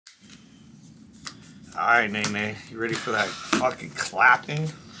Alright, Nene. You ready for that fucking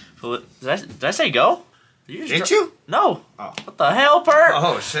clapping? Did I say go? Did you? No. Oh. What the hell, Pert?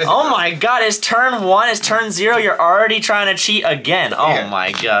 Oh, shit. Oh my god, it's turn 1, it's turn 0, you're already trying to cheat again. Oh Yeah.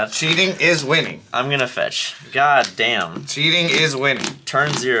 my god. Cheating is winning. I'm gonna fetch. God damn. Cheating is winning.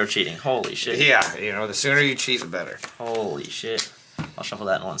 Turn 0 cheating. Holy shit. Yeah, you know, the sooner you cheat, the better. Holy shit. I'll shuffle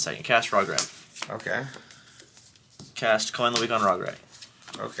that in 1 second. Cast ROG. Okay. Cast Coin the Week on ROG.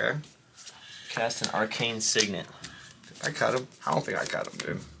 Okay. Cast an Arcane Signet. Did I cut him? I don't think I cut him,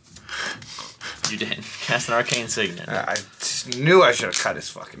 dude. You did. Cast an Arcane Signet. I just knew I should have cut his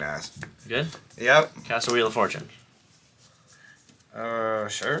fucking ass. Good? Yep. Cast a Wheel of Fortune.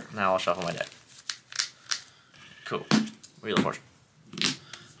 Sure. Now I'll shuffle my deck. Cool. Wheel of Fortune.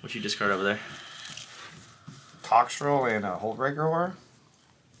 What you discard over there? Toxtrol and a Holdbreaker War.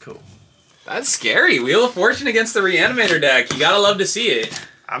 Cool. That's scary. Wheel of Fortune against the Reanimator deck. You gotta love to see it.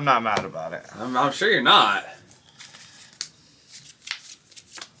 I'm not mad about it. I'm sure you're not.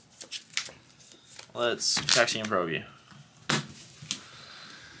 Let's Taxian probe you.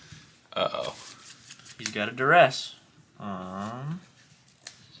 Uh-oh. He's got a duress. I'll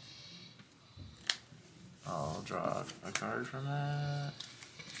draw a card from that.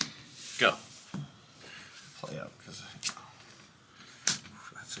 Go. Play up, because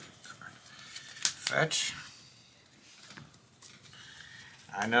that's a good card. Fetch.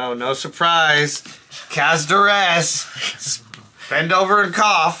 I know, no surprise. Cast duress. Bend over and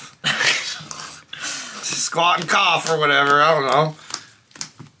cough. Squat and cough or whatever, I don't know.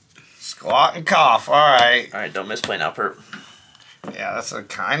 Squat and cough, alright. Alright, don't misplay now, Perp. Yeah, that's a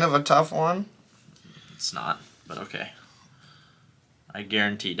kind of a tough one. It's not, but okay. I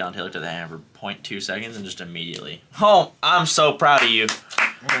guarantee Dante looked at the hand for 0.2 seconds and just immediately. Oh, I'm so proud of you.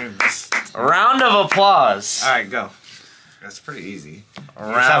 A round of applause. Alright, go. That's pretty easy.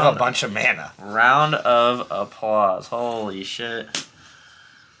 You just have a bunch of mana. Round of applause. Holy shit.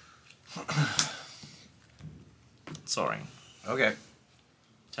 Soaring. Okay.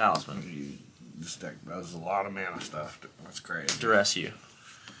 Talisman. This deck does a lot of mana stuff. That's crazy. Duress you.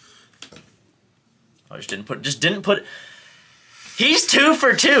 Oh, just didn't put. He's 2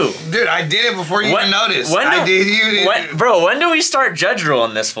 for 2. Dude, I did it before you even noticed. Bro, when do we start judge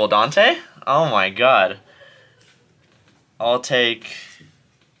ruling this fool, Dante? Oh my god. I'll take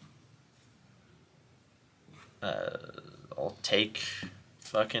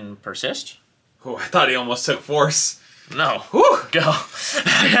fucking persist. Oh, I thought he almost took force. No. Whew. Go.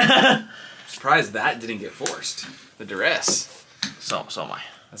 Surprised that didn't get forced. The duress. So am I.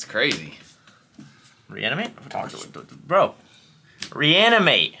 That's crazy. Reanimate? Bro.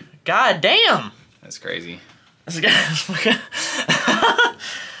 Reanimate. God damn. That's crazy.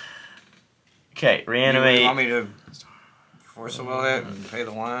 Okay, reanimate. You want me to force a will it and pay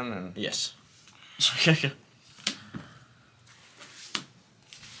the 1 and Yes.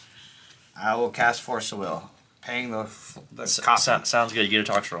 I will cast Force of Will. Paying the copy. Sounds good. You get a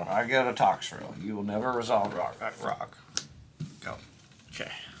tox roll. I get a Tox Roll. You will never resolve rock. Go.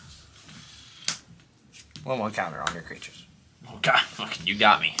 Okay. 1/1 counter on your creatures. Oh god, fucking you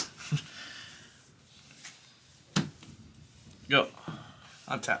got me. Go.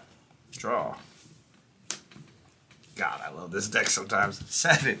 Untap. Draw. God, I love this deck sometimes.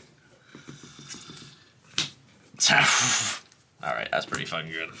 7. Alright, that's pretty fucking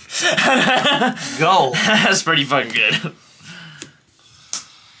good. Go. That's pretty fucking good.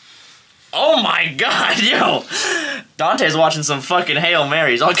 Oh my god, yo! Dante's watching some fucking Hail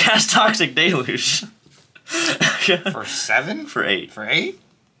Marys. I'll cast Toxic Deluge. For 7? For 8. For 8?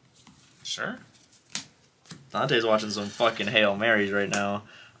 Sure. Dante's watching some fucking Hail Marys right now.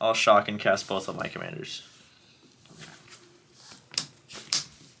 I'll shock and cast both of my commanders.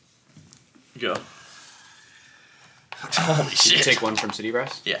 Go. Holy Did shit. you take 1 from City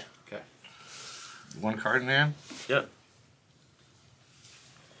Brass? Yeah. Okay. 1 card in there? Yep.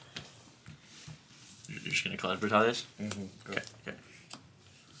 You're just gonna collect brutal this? Mm-hmm. Okay, okay.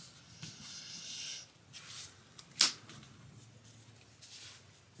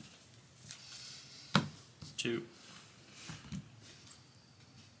 Two.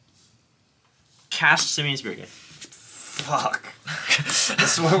 Cast Simian Spirit Guide. Fuck.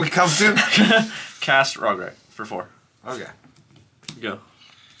 This is what we come to? Cast Rograt for 4. Okay. Go.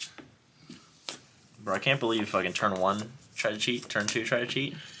 Bro, I can't believe fucking turn 1 try to cheat, turn 2 try to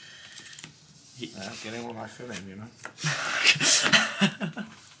cheat. Getting what I fit in, you know?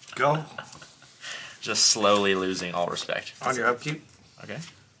 Go. Just slowly losing all respect. On your upkeep. Okay.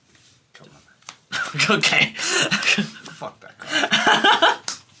 Come on. Okay. Fuck that card.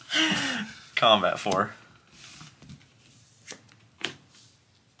 Combat 4.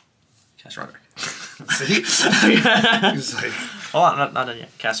 Cast Roderick. See? He's like, hold on, not done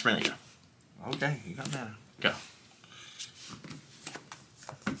yet. Cast Spring Leader. okay, you got that. Go.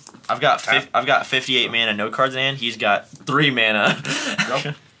 I've got 58 mana, no cards in hand. He's got 3 mana.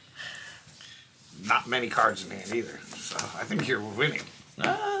 Go. Not many cards in hand either. So I think you're winning.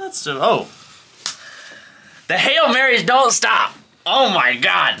 That's still. Oh. The Hail Marys don't stop. Oh my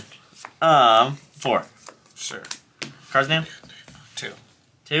god. 4. Sure. Cards in hand? 2.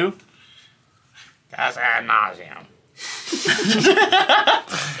 2. That's ad nauseam.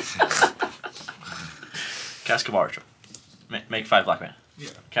 Cast Cabal Ritual. Make 5 black mana. Yeah.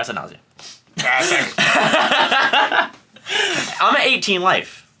 Cast a nausea. That's I'm at 18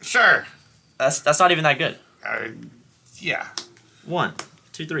 life. Sure. That's not even that good. Yeah. 1,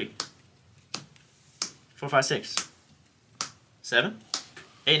 2, 3, 4, 5, 6, 7,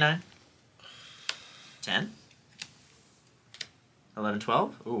 8, 9, 10, 11,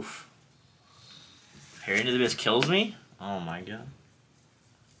 12. Oof. Parry into the abyss kills me. Oh my god.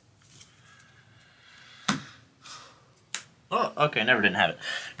 Oh, okay, never didn't have it.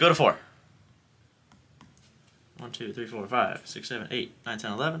 Go to 4. 1, 2, 3, 4, 5, 6, 7, 8, 9,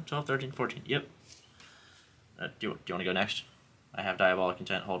 10, 11, 12, 13, 14. Yep. Do you want to go next? I have Diabolic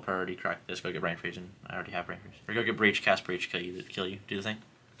Intent, hold priority, crack this, go get Brain Freeze, and I already have Brain Freeze. Or go get Breach, cast Breach, kill you, do the thing.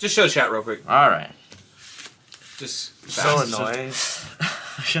 Just show chat real quick. Alright. Just So fast. annoying.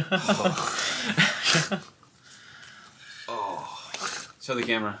 Oh. Show the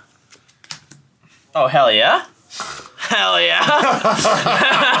camera. Oh, hell yeah? Hell yeah!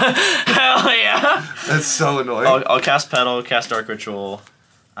 Hell yeah! That's so annoying. I'll cast Petal, cast Dark Ritual.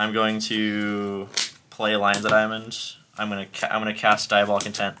 I'm going to play Lions of Diamond. I'm gonna cast Diabolic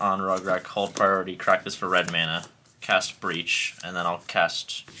Intent on Rograk, hold priority, crack this for red mana, cast Breach, and then I'll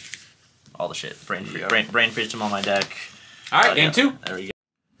cast all the shit. Brain Freeze them on my deck. Alright, game 2. There we go.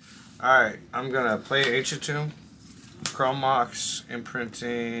 Alright, I'm gonna play Ancient Tomb, Chrome Mox,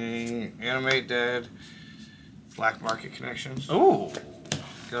 Imprinting, Animate Dead, Black Market Connections. Ooh.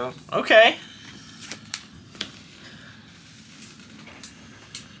 Go. Okay.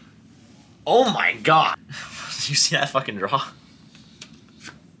 Oh my god. Did you see that fucking draw?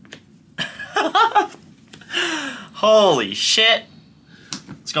 Holy shit.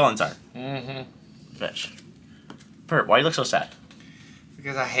 Skull inside. Mm-hmm. Fetch. Bert, why do you look so sad?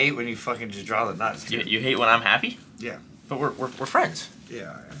 Because I hate when you fucking just draw the nuts. Dude. You hate when I'm happy? Yeah. But we're friends.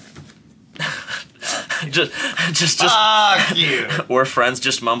 Yeah. just Fuck you. We're friends,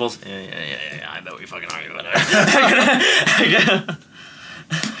 just mumbles. Yeah, I know we fucking argue about it.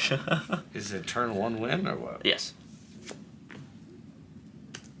 Is it turn 1 win or what? Yes.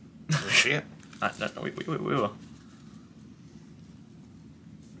 Oh, shit. No, we will.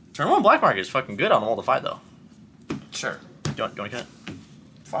 Turn 1 Black Market is fucking good on all the 5 though. Sure. You want to cut?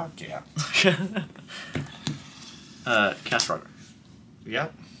 Fuck yeah. Cast Rugger.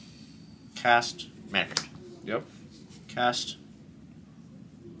 Yep. Cast Mana Card. Yep. Cast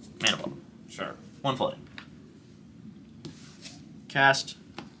Mana Ball. Sure. 1 floating. Cast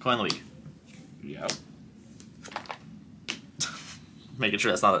Coin of the Week. Yep. Making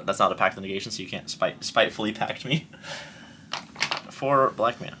sure that's not a pact of negation, so you can't spitefully pact me. 4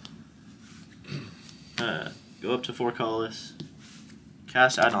 black mana. Go up to 4 colorless.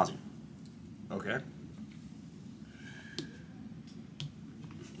 Cast Ad Nauseam. Okay.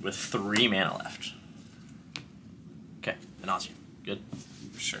 With 3 mana left. Okay, Ad Nauseam. Good.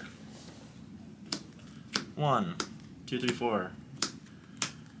 Sure. 1, 2, 3, 4,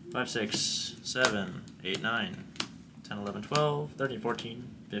 5, 6, 7, 8, 9, 10, 11, 12, 13, 14,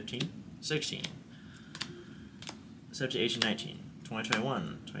 15, 16, 17, 18, 19, 20,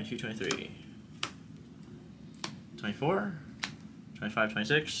 21, 22, 23, 24, 25,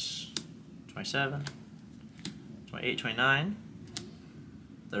 26, 27, 28, 29,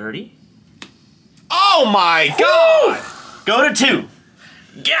 30. Oh my god! Go to 2.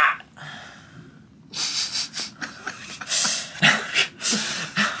 Yeah!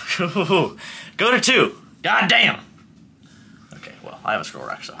 Go to 2. God damn. Okay, well, I have a scroll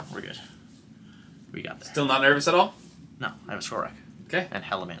rack, so we're good. We got there. Still not nervous at all? No, I have a scroll rack. Okay. And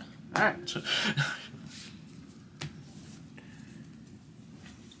hella mana. Alright.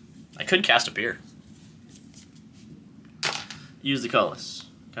 I could cast a Pier. Use the colorless.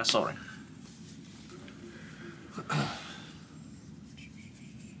 Cast Soul Ring.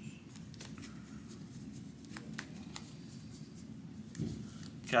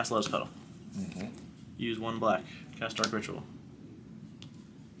 Cast Lotus Petal. Mm-hmm. Use 1 black. Cast Dark Ritual.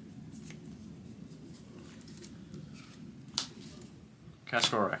 Cast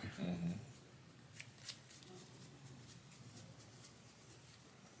Scroll Rack. Mm-hmm.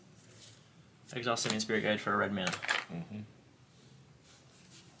 Exhaust Simian Spirit Guide for a red mana.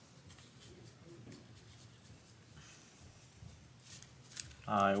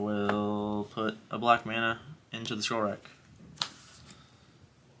 I will put a black mana into the scroll rack.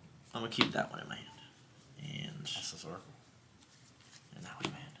 I'm gonna keep that one in my hand. And That's the oracle. And that one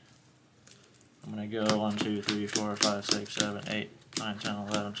in my hand. I'm gonna go 1, 2, 3, 4, 5, 6, 7, 8, 9, 10,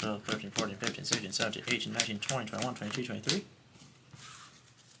 11, 12, 13, 14, 15, 16, 17, 18, 19, 20, 21, 22, 23.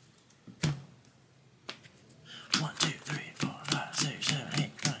 1, 2, 3, 4, 5, 6, 7, 8,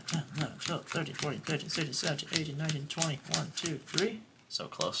 9, 10, 11, 12, 13, 14, 15, 16, 17, 18, 19, 20. 1, 2, 3. So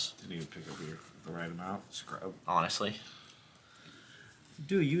close. Didn't even pick up the right amount. Scrub. Honestly.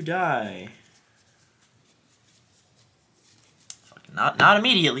 Do you die? Fucking not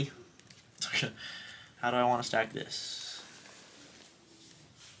immediately. How do I want to stack this?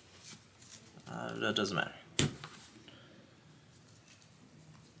 That doesn't matter.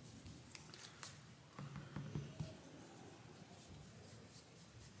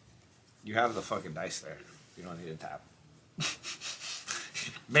 You have the fucking dice there. You don't need to tap.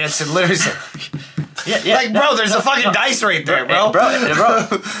 Manson literally said, Yeah. like, bro, there's a fucking dice right there, bro.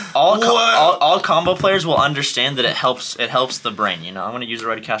 Bro. All combo players will understand that it helps the brain, you know? I'm gonna use the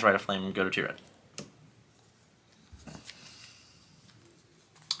red to cast Rite of Flame and go to 2 red.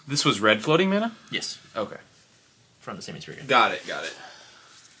 This was red floating mana? Yes. Okay. From the Simian Spirit Guide. Got it, got it.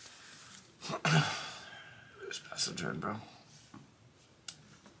 Just pass the turn, bro.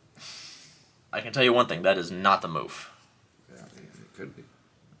 I can tell you one thing, that is not the move. Yeah, it could be.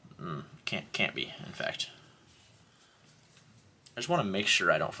 Can't be, in fact. I just want to make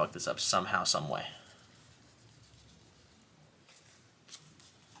sure I don't fuck this up somehow, some way.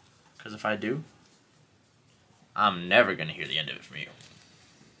 Because if I do, I'm never going to hear the end of it from you.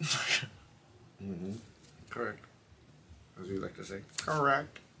 Correct. As we like to say.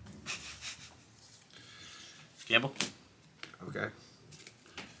 Correct. Gamble? Okay.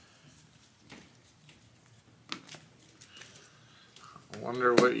 I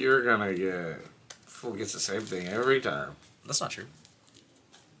wonder what you're gonna get. Fool gets the same thing every time. That's not true.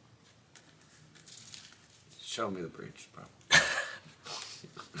 Show me the breach, bro.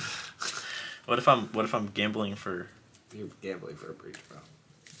 What if I'm gambling for... You're gambling for a breach, bro.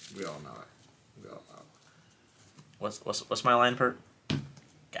 We all know it. We all know it. What's my line per?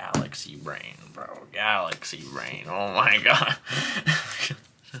 Galaxy Brain, bro. Galaxy Brain. Oh my god. Should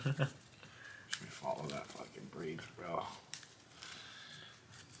we follow that fucking breach, bro?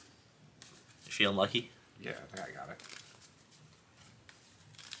 You feeling lucky? Yeah, I think I got it.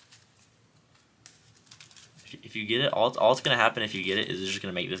 If you get it, all it's gonna happen if you get it is it's just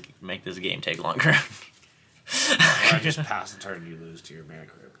gonna make this game take longer. Or I just pass the turn, you lose to your mana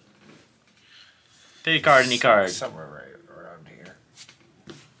crypt. Pick a card, any card. Somewhere right around here.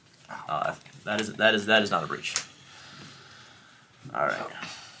 That is not a breach. All right.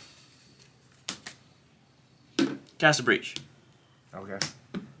 Cast a breach. Okay.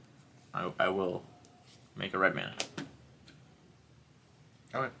 I will make a red mana.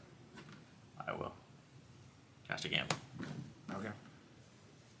 Okay. I will cast a gamble. Okay.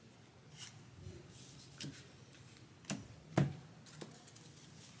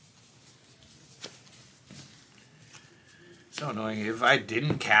 So annoying. If I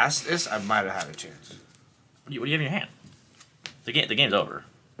didn't cast this, I might have had a chance. What do you have in your hand? The game's over.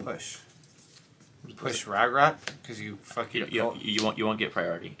 Push. Push Ragrot because you fucking. You won't get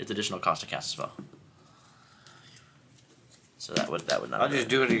priority. It's additional cost to cast a spell. So that would not. I'll just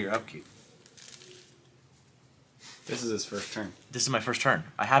do it at your upkeep. This is his first turn. This is my first turn.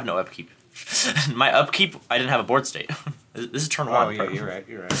 I have no upkeep. My upkeep, I didn't have a board state. This is turn 1. Oh yeah, you're right.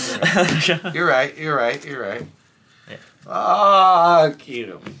 You're right. You're right. Yeah. Fuck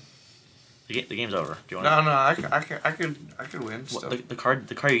you. The game's over. Do you want? No, I could win. Still. Well, the card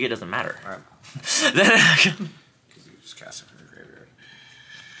you get doesn't matter. Right. Because you just cast it from your graveyard.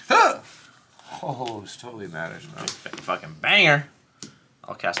 Huh! Oh, it totally matters, bro. Fucking banger.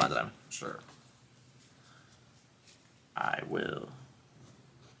 I'll cast Lines of Diamond. Sure. I will.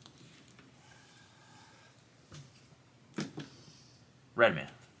 Red man.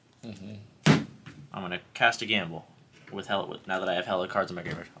 I'm gonna cast a gamble with now that I have hella cards in my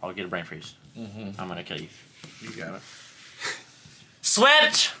graveyard. I'll get a brain freeze. I'm gonna kill you. You got it.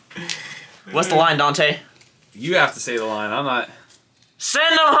 Swept. What's the line, Dante? You have to say the line. I'm not.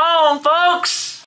 Send them home, folks.